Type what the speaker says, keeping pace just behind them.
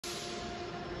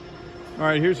All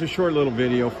right, here's a short little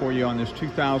video for you on this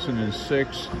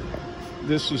 2006.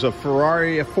 This is a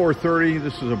Ferrari F430.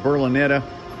 This is a Berlinetta.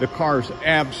 The car is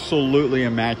absolutely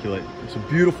immaculate. It's a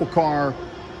beautiful car.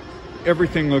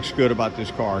 Everything looks good about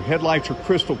this car. Headlights are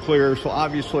crystal clear, so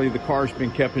obviously the car's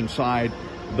been kept inside.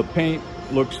 The paint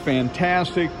looks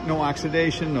fantastic. No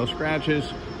oxidation, no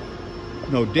scratches,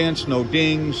 no dents, no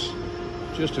dings.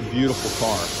 Just a beautiful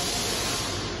car.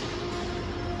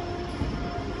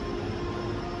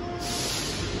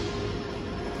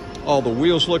 All the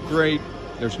wheels look great.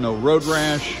 There's no road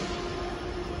rash.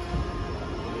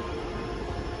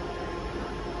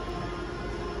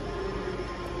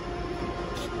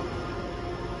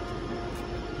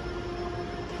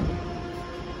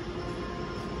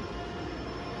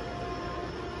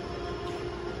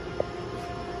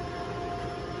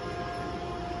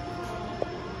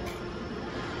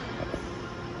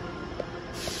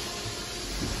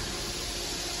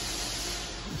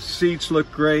 Seats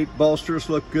look great, bolsters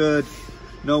look good,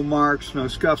 no marks, no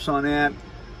scuffs on that.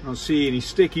 I don't see any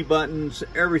sticky buttons.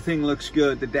 Everything looks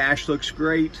good. The dash looks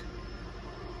great.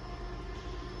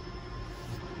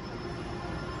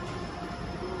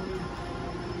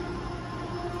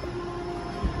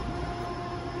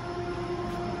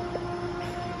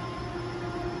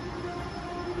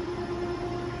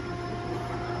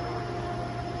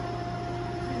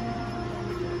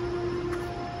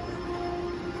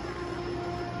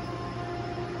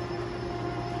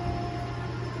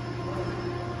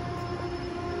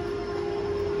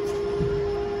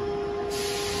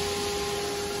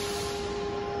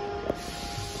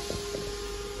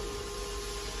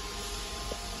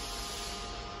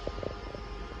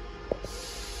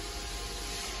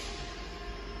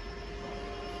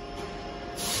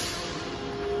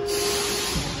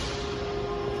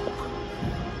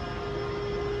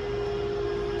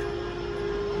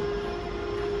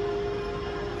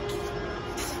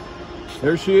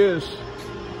 There she is.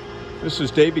 This is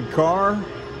David Carr.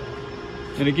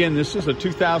 And again, this is a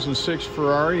 2006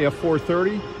 Ferrari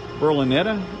F430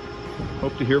 Berlinetta.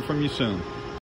 Hope to hear from you soon.